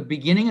 at the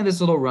beginning of this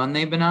little run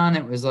they've been on,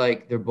 it was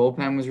like their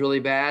bullpen was really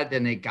bad.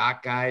 Then they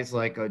got guys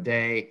like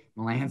O'Day,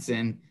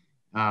 Melancon,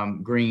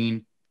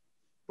 Green,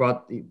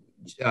 brought the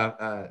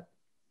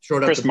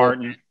short up Chris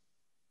Martin.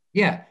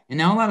 Yeah, and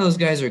now a lot of those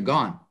guys are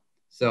gone.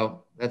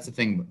 So that's the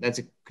thing. That's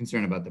a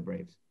concern about the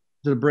Braves.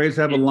 The Braves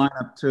have a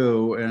lineup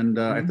too, and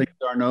I think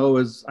d'Arnaud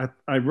is.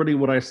 I really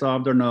what I saw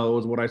of d'Arnaud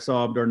is what I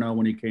saw of d'Arnaud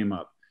when he came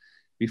up.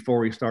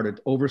 Before he started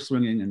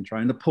overswinging and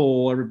trying to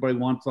pull, everybody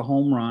wants a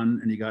home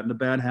run, and he got in a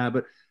bad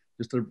habit.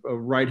 Just a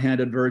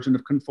right-handed version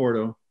of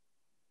Conforto,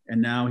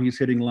 and now he's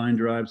hitting line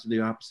drives to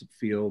the opposite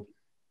field,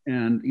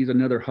 and he's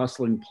another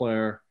hustling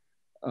player.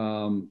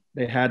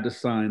 They had to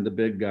sign the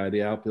big guy,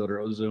 the outfielder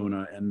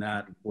Ozuna, and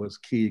that was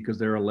key because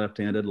they're a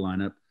left-handed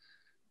lineup,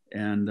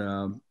 and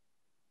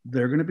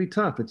they're going to be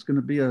tough. It's going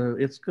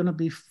to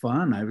be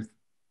fun.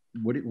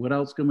 What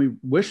else can we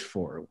wish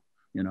for?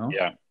 You know?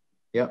 Yeah.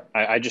 Yep.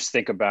 I just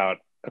think about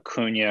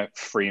Acuna,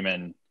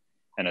 Freeman,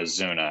 and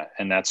Ozuna,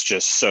 and that's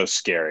just so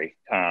scary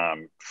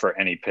for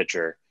any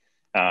pitcher.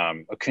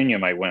 Acuna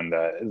might win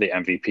the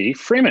MVP.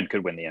 Freeman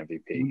could win the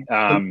MVP.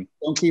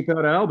 Don't keep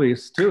out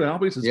Albies too.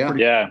 Albies is pretty.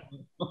 Yeah.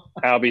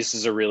 Albies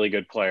is a really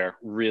good player.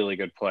 Really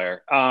good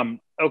player.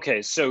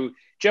 Okay, so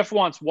Jeff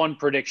wants one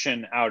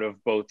prediction out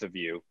of both of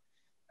you.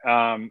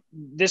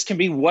 This can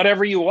be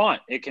whatever you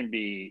want. It can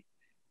be,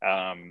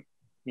 on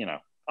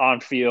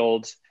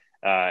field.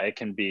 It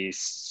can be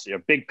a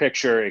big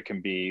picture. It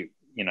can be,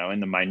 in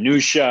the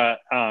minutia.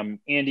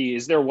 Andy,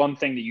 is there one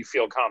thing that you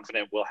feel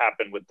confident will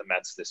happen with the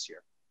Mets this year?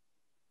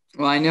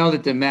 Well, I know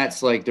that the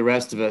Mets, like the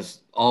rest of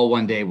us, all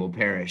one day will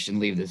perish and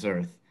leave this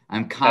earth.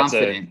 I'm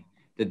confident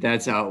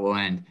that's how it will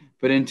end.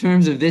 But in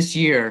terms of this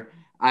year,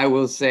 I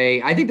will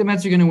say I think the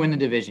Mets are going to win the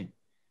division.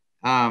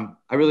 I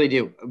really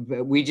do.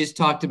 We just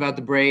talked about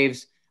the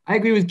Braves. I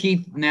agree with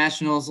Keith.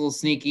 Nationals, a little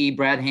sneaky.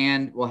 Brad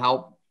Hand will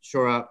help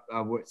shore up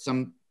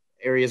some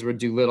areas where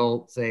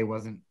Doolittle, say,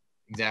 wasn't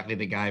exactly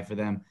the guy for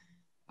them.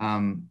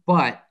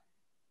 But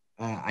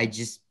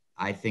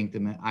I think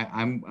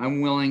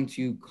I'm willing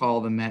to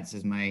call the Mets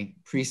as my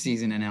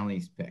preseason NL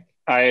East pick.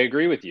 I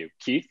agree with you,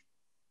 Keith.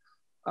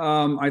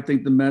 I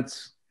think the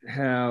Mets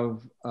have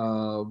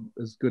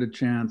as good a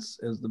chance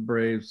as the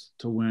Braves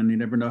to win. You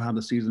never know how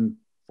the season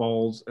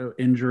falls.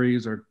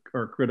 Injuries are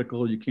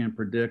critical. You can't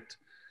predict.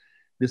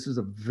 This is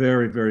a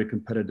very, very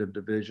competitive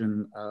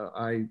division.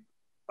 I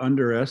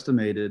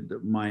underestimated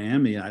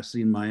Miami. I've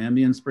seen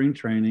Miami in spring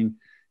training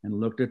and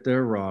looked at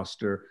their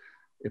roster.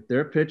 If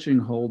their pitching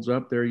holds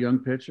up, their young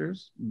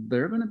pitchers,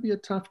 they're going to be a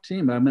tough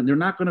team. I mean, they're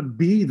not going to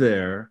be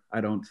there, I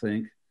don't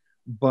think,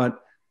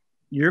 but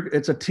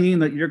it's a team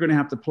that you're going to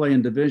have to play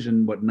in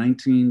division,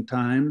 19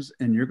 times,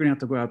 and you're going to have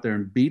to go out there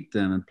and beat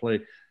them and play.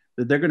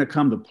 They're going to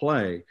come to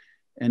play.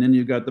 And then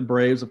you got the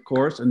Braves, of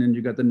course, and then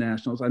you got the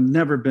Nationals. I've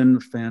never been a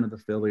fan of the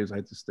Phillies.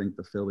 I just think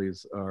the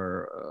Phillies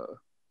are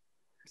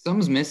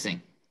something's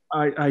missing.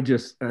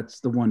 That's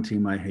the one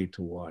team I hate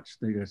to watch.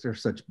 They're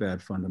such a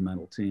bad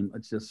fundamental team.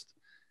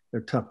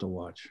 They're tough to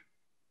watch.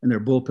 And their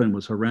bullpen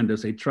was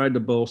horrendous. They tried to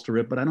bolster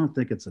it, but I don't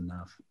think it's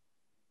enough.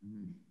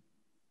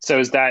 So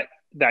is that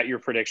your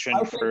prediction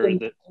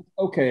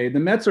Okay, the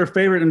Mets are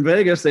favorite in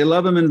Vegas. They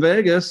love them in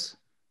Vegas.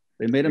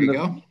 They made them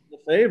the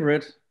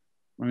favorite.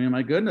 I mean,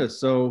 my goodness.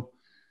 So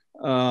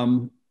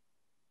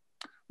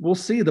we'll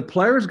see. The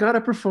players got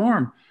to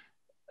perform.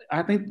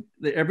 I think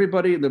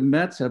the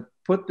Mets have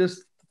put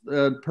this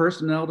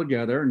personnel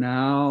together.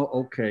 Now,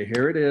 okay,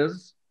 here it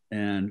is,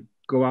 and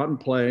go out and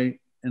play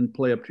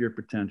up to your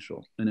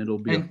potential, and it'll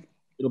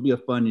be a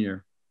fun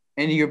year.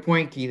 And to your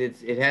point,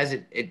 Keith,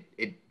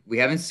 we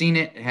haven't seen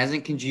it. It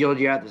hasn't congealed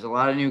yet. There's a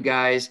lot of new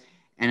guys,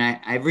 and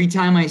every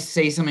time I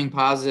say something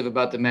positive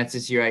about the Mets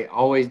this year, I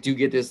always do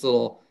get this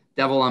little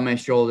devil on my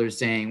shoulder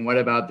saying, "What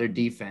about their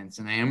defense?"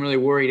 And I am really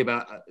worried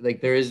about.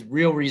 There is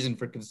real reason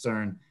for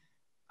concern.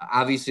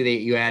 Obviously,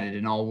 you added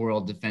an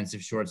all-world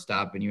defensive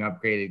shortstop and you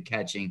upgraded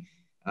catching,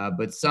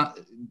 but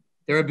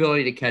their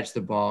ability to catch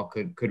the ball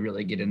could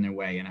really get in their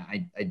way, and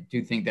I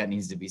do think that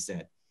needs to be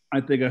said. I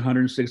think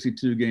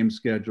 162-game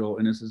schedule,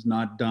 and this is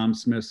not Dom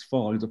Smith's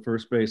fault. He's a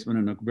first baseman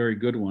and a very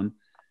good one,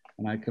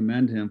 and I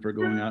commend him for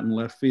going out in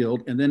left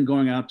field and then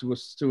going out to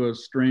a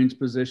strange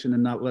position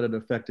and not let it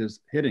affect his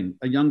hitting.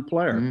 A young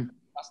player,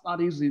 That's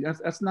not easy.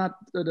 That's not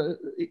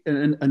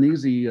an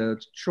easy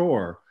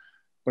chore.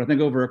 But I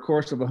think over a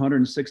course of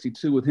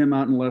 162 with him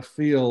out in left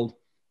field,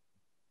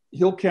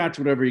 he'll catch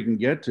whatever he can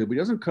get to, but he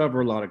doesn't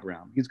cover a lot of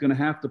ground. He's going to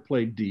have to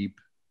play deep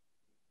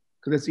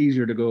because it's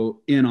easier to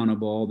go in on a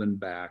ball than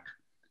back.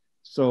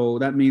 So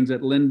that means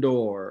that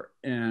Lindor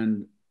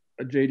and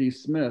J.D.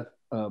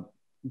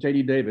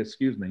 Davis,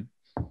 excuse me.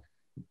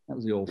 That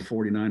was the old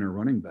 49er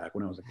running back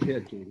when I was a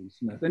kid, J.D.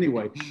 Smith.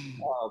 Anyway,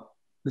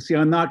 see,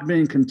 I'm not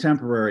being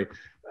contemporary.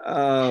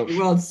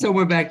 Well, it's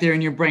somewhere back there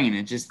in your brain.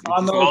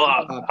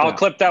 I'll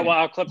clip that one.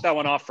 I'll clip that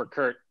one off for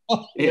Kurt.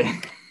 Yeah.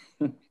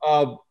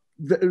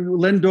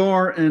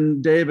 Lindor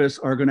and Davis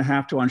are going to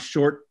have to, on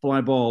short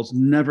fly balls,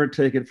 never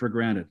take it for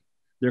granted.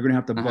 They're going to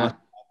have to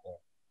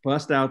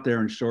bust out there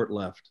and short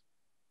left.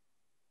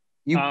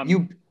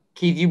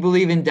 Keith, you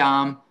believe in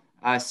Dom,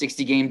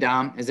 60-game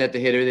Dom? Is that the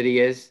hitter that he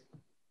is?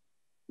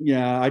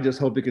 Yeah, I just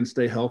hope he can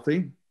stay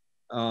healthy.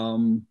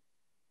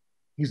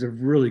 He's a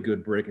really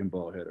good breaking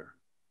ball hitter.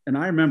 And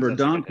I remember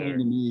Dom came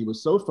to me, he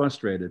was so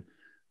frustrated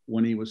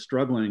when he was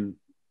struggling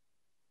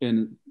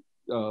in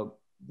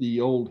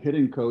the old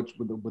hitting coach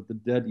with the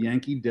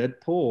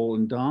dead pull.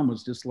 And Dom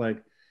was just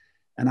like,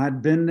 and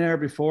I'd been there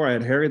before. I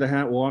had Harry the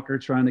Hat Walker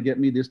trying to get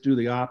me to do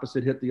the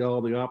opposite, hit the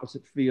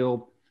opposite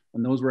field.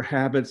 And those were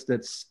habits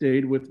that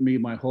stayed with me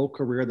my whole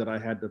career that I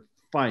had to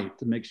fight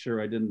to make sure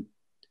I didn't.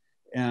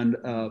 And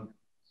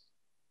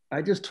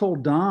I just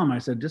told Dom, I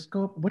said, just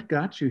go up. What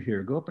got you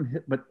here? Go up and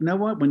hit. But you know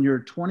what? When you're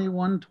a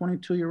 21,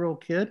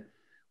 22-year-old kid,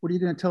 what are you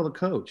going to tell the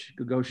coach? You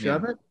could go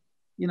shove it.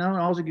 You know, and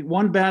also get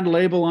one bad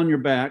label on your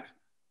back.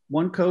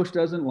 One coach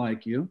doesn't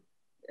like you.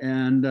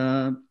 And,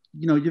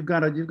 you know, you've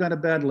got a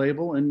bad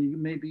label and you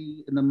may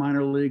be in the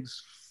minor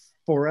leagues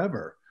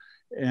forever.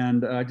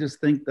 And I just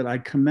think that I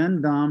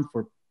commend Dom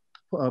for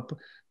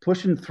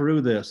pushing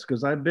through this,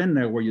 because I've been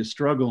there where you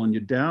struggle and you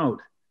doubt.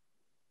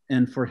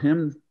 And for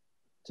him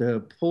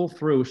to pull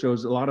through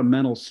shows a lot of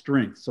mental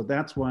strength. So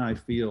that's why I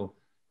feel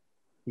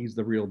he's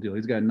the real deal.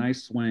 He's got a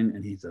nice swing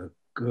and he's a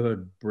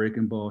good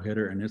breaking ball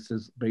hitter. And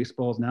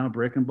baseball's now a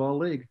breaking ball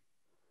league.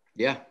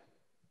 Yeah.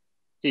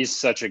 He's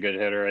such a good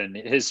hitter, and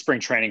his spring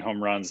training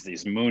home runs,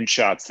 these moon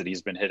shots that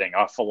he's been hitting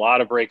off a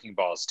lot of breaking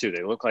balls too.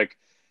 They look like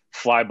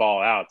fly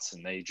ball outs,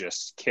 and they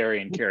just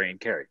carry and carry and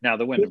carry. Now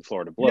the wind in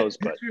Florida blows,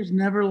 but pitchers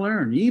never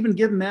learn. You even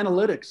give them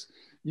analytics.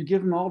 You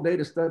give them all day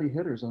to study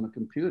hitters on a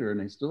computer, and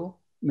they still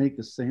make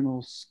the same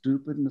old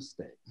stupid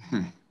mistake.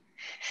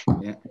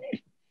 Yeah.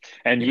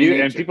 And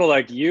people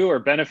like you are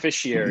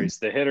beneficiaries.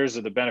 The hitters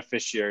are the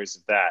beneficiaries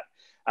of that.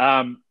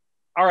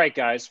 All right,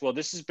 guys. Well,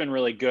 this has been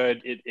really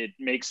good. It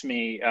makes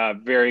me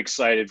very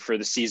excited for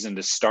the season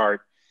to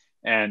start.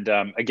 And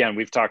again,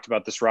 we've talked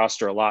about this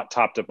roster a lot,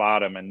 top to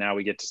bottom, and now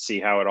we get to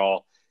see how it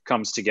all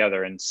comes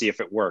together and see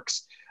if it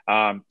works.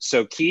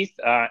 So Keith,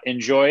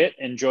 enjoy it.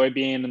 Enjoy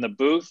being in the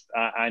booth.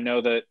 I know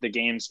that the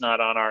game's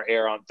not on our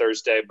air on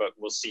Thursday, but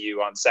we'll see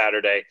you on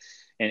Saturday.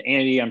 And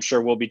Andy, I'm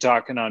sure we'll be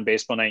talking on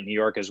Baseball Night in New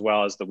York as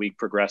well as the week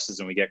progresses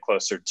and we get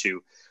closer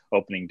to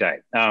opening day.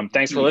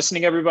 Thanks for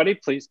listening, everybody.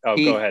 Please. Oh,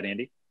 Keith, go ahead,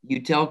 Andy. You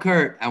tell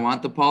Kurt, I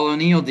want the Paul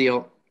O'Neill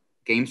deal.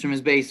 Games from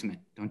his basement.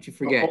 Don't you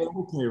forget.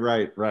 Oh, okay,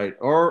 right.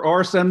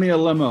 Or send me a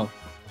limo.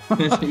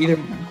 Either.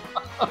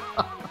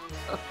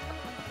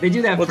 They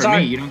do that for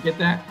me. You don't get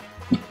that?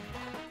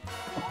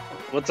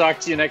 We'll talk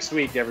to you next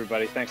week,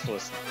 everybody. Thanks for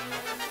listening.